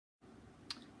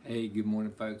Hey, good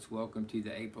morning, folks. Welcome to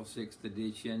the April 6th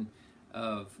edition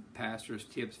of Pastor's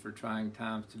Tips for Trying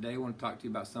Times. Today I want to talk to you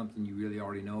about something you really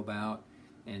already know about,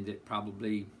 and that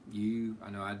probably you, I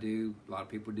know I do, a lot of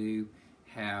people do,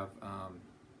 have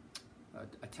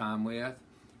a time with,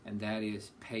 and that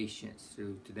is patience.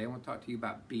 So today I want to talk to you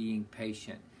about being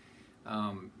patient.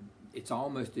 It's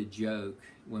almost a joke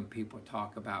when people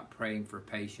talk about praying for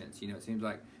patience. You know, it seems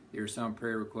like there are some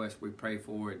prayer requests we pray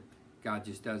for it. God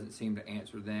just doesn't seem to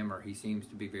answer them, or he seems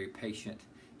to be very patient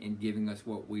in giving us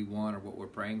what we want or what we're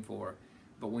praying for.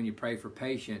 But when you pray for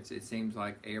patience, it seems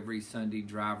like every Sunday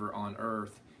driver on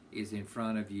earth is in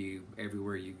front of you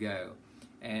everywhere you go.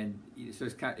 And so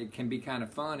it can be kind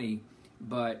of funny,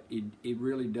 but it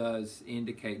really does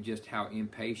indicate just how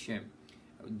impatient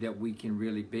that we can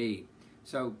really be.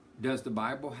 So does the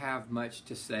Bible have much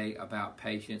to say about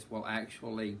patience? Well,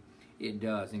 actually, it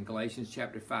does. In Galatians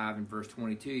chapter 5 and verse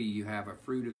 22, you have a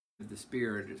fruit of the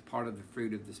Spirit. It's part of the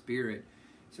fruit of the Spirit.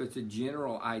 So it's a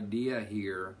general idea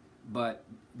here, but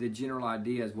the general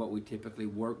idea is what we typically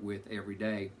work with every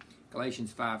day.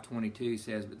 Galatians 5:22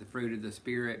 says, "But the fruit of the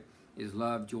Spirit is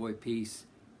love, joy, peace,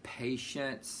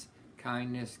 patience,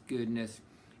 kindness, goodness,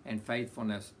 and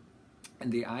faithfulness."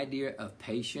 And the idea of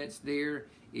patience there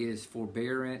is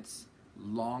forbearance,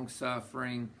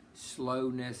 long-suffering,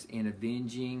 slowness in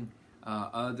avenging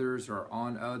others or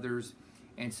on others.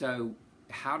 And so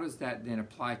how does that then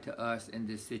apply to us in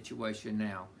this situation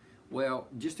now? Well,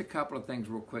 just a couple of things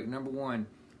real quick. Number one,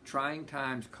 trying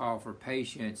times call for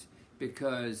patience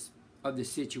because of the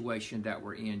situation that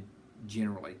we're in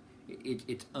generally.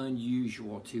 It's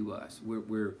unusual to us.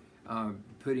 We're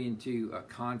put into a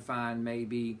confine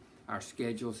maybe. Our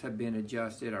schedules have been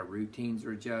adjusted. Our routines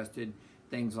are adjusted,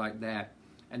 things like that.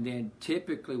 And then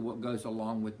typically what goes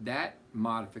along with that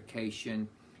modification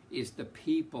is the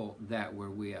people that we're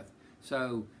with.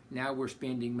 So now we're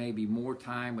spending maybe more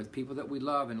time with people that we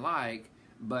love and like,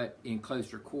 but in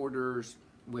closer quarters,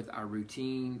 with our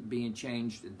routine being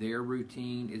changed. Their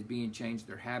routine is being changed.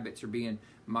 Their habits are being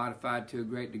modified to a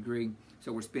great degree.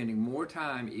 So we're spending more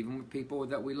time, even with people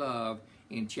that we love,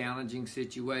 in challenging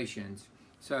situations.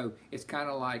 So it's kind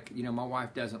of like, you know, my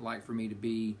wife doesn't like for me to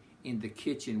be in the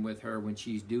kitchen with her when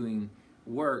she's doing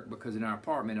work, because in our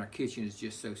apartment our kitchen is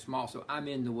just so small, so I'm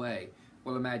in the way.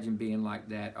 Well, imagine being like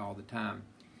that all the time.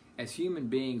 As human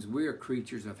beings, we're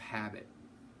creatures of habit.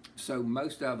 So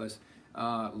most of us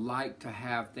like to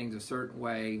have things a certain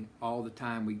way all the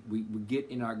time. We get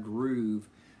in our groove,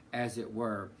 as it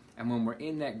were, and when we're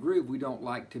in that groove, we don't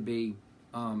like to be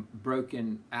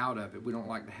broken out of it. We don't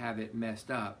like to have it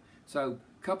messed up. So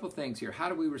a couple things here. How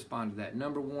do we respond to that?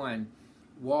 Number one,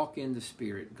 walk in the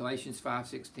Spirit. Galatians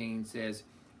 5:16 says,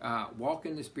 walk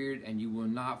in the Spirit and you will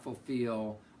not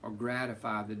fulfill or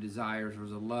gratify the desires or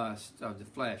the lusts of the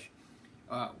flesh,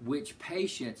 which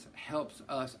patience helps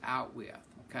us out with,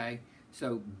 okay?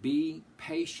 So be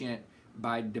patient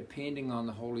by depending on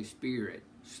the Holy Spirit.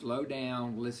 Slow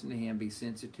down, listen to Him, be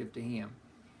sensitive to Him.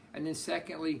 And then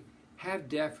secondly, have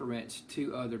deference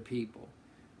to other people.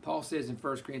 Paul says in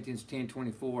 1 Corinthians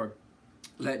 10:24,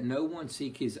 "Let no one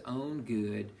seek his own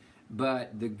good,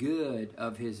 but the good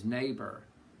of his neighbor."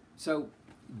 So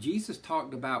Jesus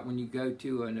talked about when you go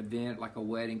to an event like a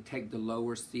wedding, take the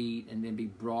lower seat and then be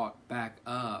brought back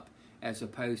up, as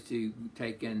opposed to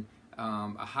taking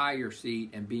a higher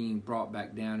seat and being brought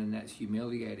back down, and that's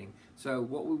humiliating. So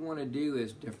what we want to do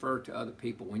is defer to other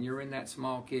people. When you're in that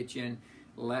small kitchen,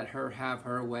 let her have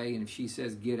her way, and if she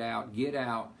says get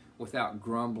out without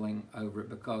grumbling over it,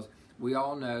 because we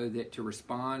all know that to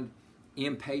respond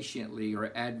impatiently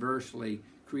or adversely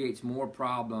creates more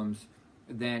problems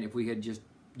than if we had just,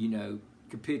 you know,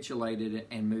 capitulated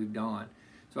and moved on.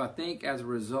 So I think as a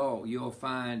result, you'll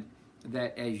find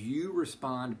that as you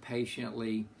respond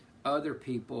patiently, other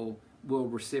people will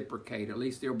reciprocate. At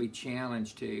least they'll be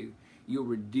challenged to. You'll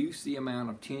reduce the amount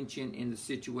of tension in the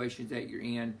situations that you're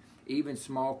in. Even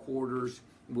small quarters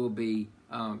will be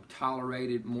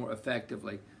tolerated more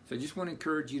effectively. So I just want to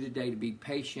encourage you today to be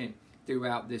patient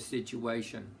throughout this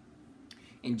situation.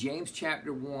 In James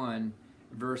chapter 1,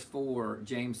 verse 4,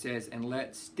 James says, "And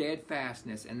let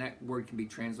steadfastness," and that word can be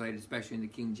translated, especially in the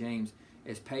King James,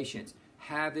 as patience,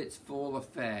 "have its full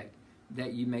effect,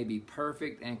 that you may be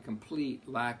perfect and complete,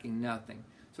 lacking nothing."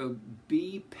 So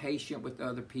be patient with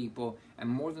other people, and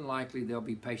more than likely they'll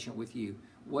be patient with you.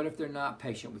 What if they're not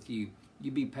patient with you? You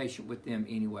be patient with them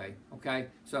anyway, okay?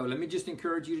 So let me just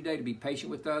encourage you today to be patient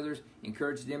with others,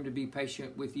 encourage them to be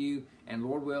patient with you, and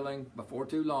Lord willing, before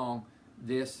too long,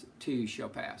 this too shall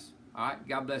pass. All right,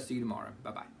 God bless you tomorrow.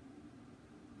 Bye-bye.